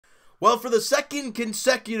Well, for the second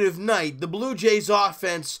consecutive night, the Blue Jays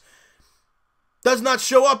offense does not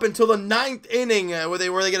show up until the 9th inning where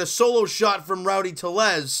they get a solo shot from Rowdy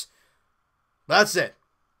Tellez. That's it.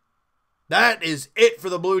 That is it for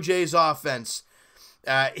the Blue Jays offense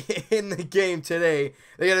in the game today.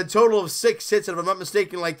 They got a total of 6 hits, and if I'm not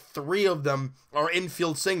mistaken, like 3 of them are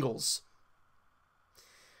infield singles.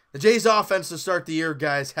 The Jays offense to start the year,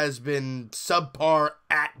 guys, has been subpar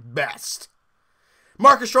at best.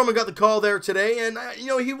 Marcus Stroman got the call there today, and,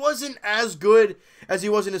 he wasn't as good as he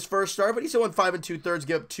was in his first start, but he still went 5 2/3,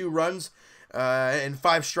 gave up 2 runs and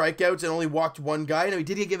 5 strikeouts, and only walked 1 guy. He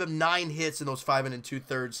did give him 9 hits in those 5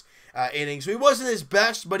 2/3 innings, so he wasn't his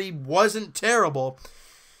best, but he wasn't terrible.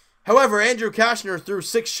 However, Andrew Kashner threw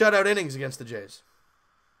 6 shutout innings against the Jays.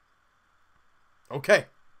 Okay.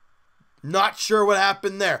 Not sure what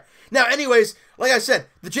happened there. Now, anyways, like I said,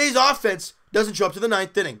 the Jays offense doesn't show up to the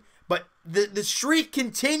 9th inning. But the streak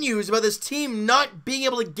continues about this team not being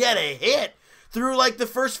able to get a hit through like the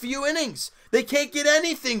first few innings. They can't get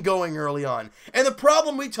anything going early on. And the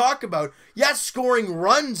problem we talk about, yes, scoring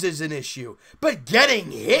runs is an issue, but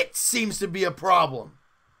getting hits seems to be a problem.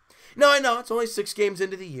 Now, I know it's only 6 games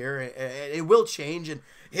into the year. It will change, and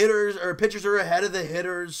pitchers are ahead of the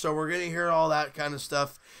hitters, so we're going to hear all that kind of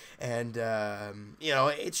stuff. And,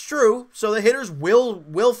 it's true. So the hitters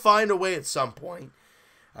will find a way at some point.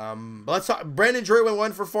 But let's talk. Brandon Drury went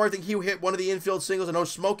 1 for 4. I think he hit one of the infield singles. I know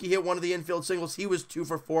Smokey hit one of the infield singles. He was 2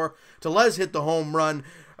 for 4. Tellez hit the home run.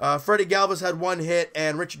 Freddie Galvis had 1 hit,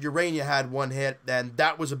 and Richard Urania had 1 hit, and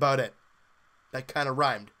that was about it. That kind of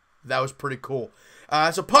rhymed. That was pretty cool.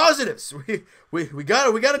 So positives. We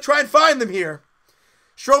gotta try and find them here.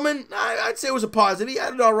 Stroman, I'd say it was a positive. He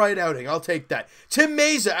had an all right outing. I'll take that. Tim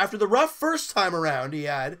Mesa, after the rough first time around, he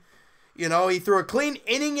threw a clean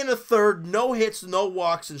inning in a third, no hits, no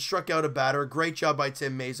walks, and struck out a batter. Great job by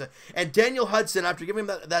Tim Mesa. And Daniel Hudson, after giving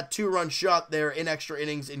him that 2-run shot there in extra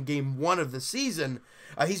innings in Game 1 of the season,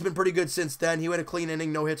 he's been pretty good since then. He went a clean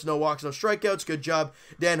inning, no hits, no walks, no strikeouts. Good job,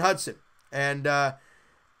 Dan Hudson. And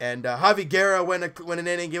Javi Guerra went an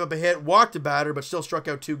inning, gave up a hit, walked a batter, but still struck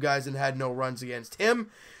out 2 guys and had no runs against him.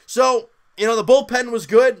 So, the bullpen was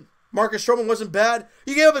good. Marcus Stroman wasn't bad.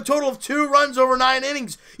 He gave up a total of 2 runs over 9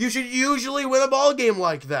 innings. You should usually win a ball game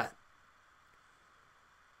like that.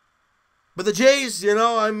 But the Jays,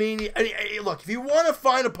 look, if you want to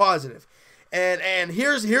find a positive, and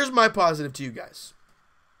here's my positive to you guys.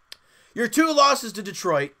 Your 2 losses to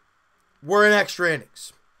Detroit were in extra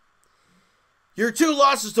innings. Your 2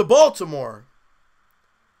 losses to Baltimore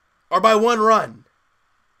are by 1 run.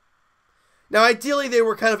 Now, ideally, they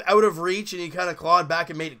were kind of out of reach, and you kind of clawed back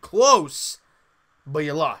and made it close, but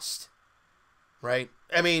you lost, right?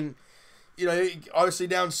 Obviously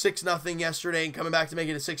down 6-0 yesterday and coming back to make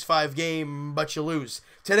it a 6-5 game, but you lose.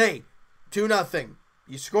 Today, 2-0.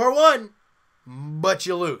 You score 1, but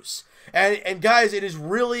you lose. And guys, it is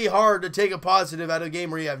really hard to take a positive out of a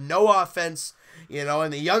game where you have no offense.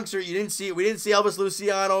 And the youngster, we didn't see Elvis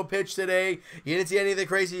Luciano pitch today. You didn't see any of the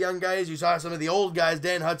crazy young guys. You saw some of the old guys,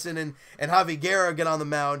 Dan Hudson and Javi Guerra, get on the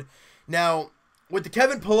mound. Now, with the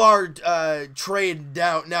Kevin Pillar trade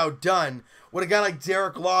now done, would a guy like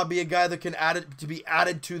Derek Law be a guy that can be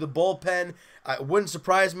added to the bullpen? It wouldn't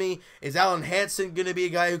surprise me. Is Alan Hansen going to be a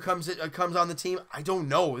guy who comes on the team? I don't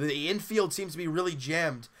know. The infield seems to be really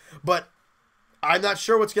jammed, but I'm not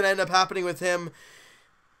sure what's going to end up happening with him.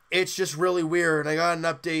 It's just really weird. I got an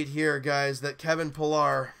update here, guys, that Kevin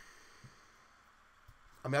Pillar...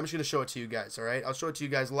 I'm just going to show it to you guys, all right? I'll show it to you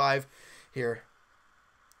guys live here.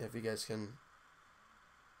 If you guys can...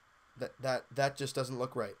 That just doesn't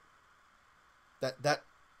look right. That...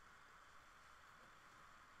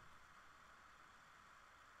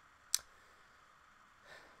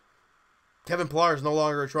 Kevin Pillar is no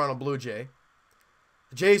longer a Toronto Blue Jay.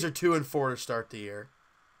 The Jays are 2-4 to start the year.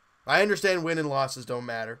 I understand win and losses don't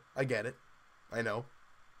matter. I get it. I know.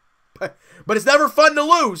 But it's never fun to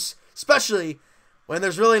lose, especially when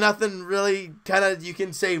there's really nothing really kind of you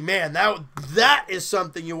can say, man, that is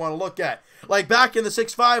something you want to look at. Like back in the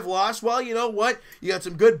 6-5 loss, well, you know what? You got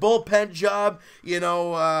some good bullpen job, but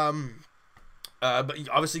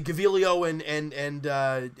obviously Gavilio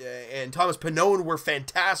and Thomas Pannone were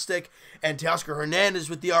fantastic, and Teoscar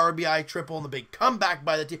Hernandez with the RBI triple and the big comeback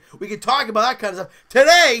by the team. We could talk about that kind of stuff.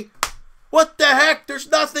 Today, what the heck? There's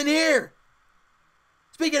nothing here.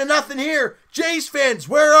 Speaking of nothing here, Jays fans,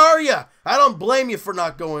 where are you? I don't blame you for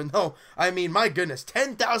not going. No, my goodness,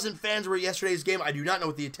 10,000 fans were at yesterday's game. I do not know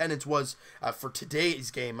what the attendance was for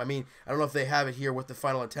today's game. I don't know if they have it here, what the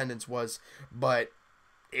final attendance was, but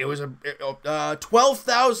it was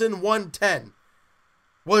 12,110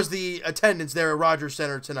 was the attendance there at Rogers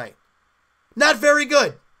Center tonight. Not very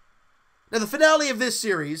good. Now, the finale of this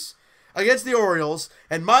series against the Orioles,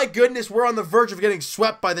 and my goodness, we're on the verge of getting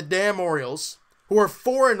swept by the damn Orioles, who are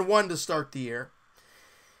 4-1 to start the year.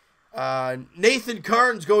 Nathan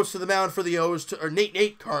Carnes goes to the mound for the O's, or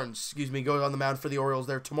Nate Carnes, excuse me, goes on the mound for the Orioles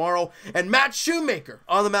there tomorrow. And Matt Shoemaker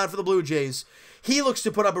on the mound for the Blue Jays. He looks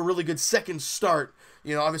to put up a really good second start.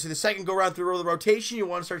 You know, obviously the second go-round through the rotation, you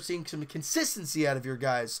want to start seeing some consistency out of your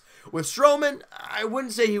guys. With Stroman, I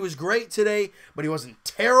wouldn't say he was great today, but he wasn't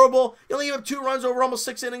terrible. He only gave up 2 runs over almost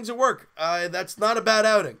 6 innings of work. That's not a bad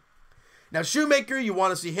outing. Now, Shoemaker, you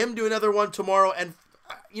want to see him do another one tomorrow, and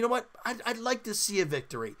you know what? I'd like to see a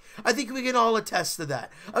victory. I think we can all attest to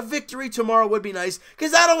that. A victory tomorrow would be nice,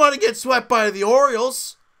 because I don't want to get swept by the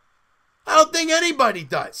Orioles. I don't think anybody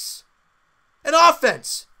does. An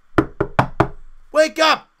Offense. Wake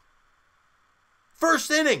up!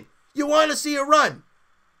 First inning, you want to see a run.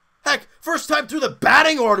 Heck, first time through the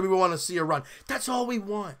batting order, we want to see a run. That's all we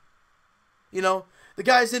want. You know, the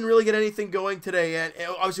guys didn't really get anything going today, and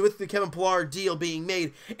obviously with the Kevin Pillar deal being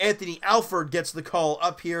made, Anthony Alford gets the call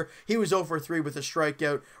up here. He was 0 for 3 with a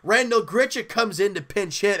strikeout. Randall Grichuk comes in to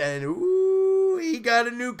pinch hit, and ooh, he got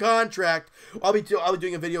a new contract. I'll be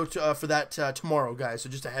doing a video for that tomorrow, guys. So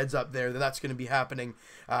just a heads up there that's going to be happening.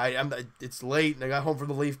 It's late, and I got home from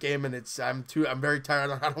the Leaf game, and I'm very tired.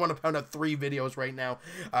 I don't want to pound out 3 videos right now.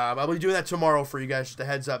 I'll be doing that tomorrow for you guys. Just a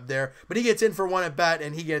heads up there. But he gets in for 1 at bat,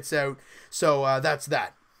 and he gets out. So that's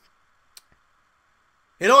that.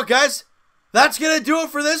 You know what, guys? That's going to do it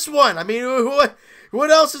for this one. I mean,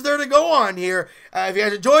 what else is there to go on here? If you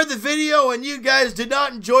guys enjoyed the video and you guys did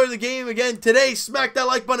not enjoy the game again today, smack that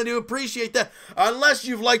like button. I do appreciate that. Unless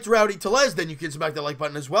you've liked Rowdy Tellez, then you can smack that like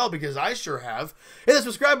button as well, because I sure have. Hit the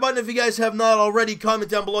subscribe button if you guys have not already.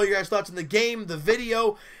 Comment down below your guys' thoughts on the game, the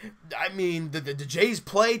video. I mean, the Jays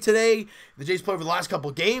play today. The Jays play over the last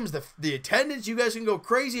couple games. The attendance, you guys can go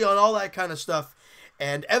crazy on all that kind of stuff.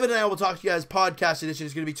 And Evan and I will talk to you guys. Podcast edition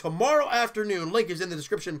is going to be tomorrow afternoon. Link is in the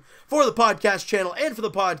description for the podcast channel and for the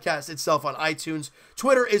podcast itself on iTunes.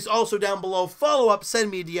 Twitter is also down below. Follow up, send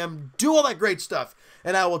me a DM, do all that great stuff.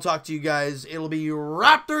 And I will talk to you guys. It'll be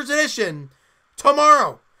Raptors edition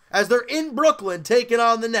tomorrow, as they're in Brooklyn taking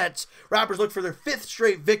on the Nets. Raptors look for their 5th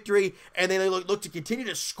straight victory, and they look to continue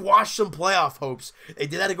to squash some playoff hopes. They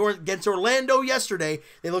did that against Orlando yesterday.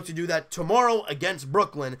 They look to do that tomorrow against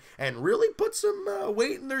Brooklyn and really put some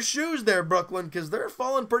weight in their shoes there, Brooklyn, because they're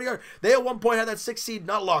falling pretty hard. They at one point had that 6th seed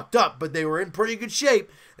not locked up, but they were in pretty good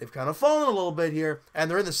shape. They've kind of fallen a little bit here, and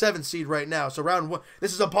they're in the 7th seed right now. So round 1,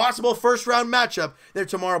 this is a possible first-round matchup there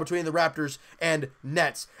tomorrow between the Raptors and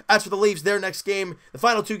Nets. As for the Leafs, their next game, the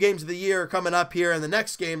final 2 games of the year are coming up here, and the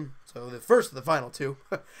next game, so the first of the final 2,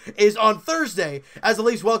 is on Thursday, as the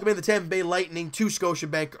Leafs welcome in the Tampa Bay Lightning to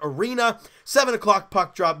Scotiabank Arena. 7 o'clock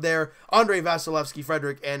puck drop there. Andrei Vasilevsky,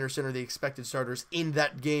 Frederik Andersen are the expected starters in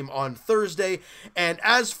that game on Thursday. And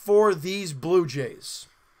as for these Blue Jays,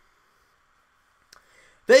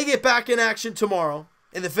 they get back in action tomorrow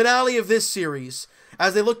in the finale of this series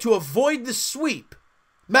as they look to avoid the sweep.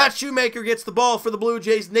 Matt Shoemaker gets the ball for the Blue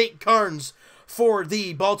Jays. Nate Carnes for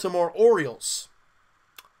the Baltimore Orioles.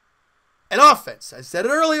 An Offense. I said it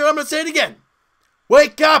earlier. I'm going to say it again.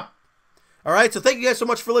 Wake up. All right. So thank you guys so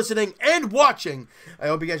much for listening and watching. I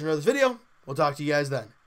hope you guys enjoyed this video. We'll talk to you guys then.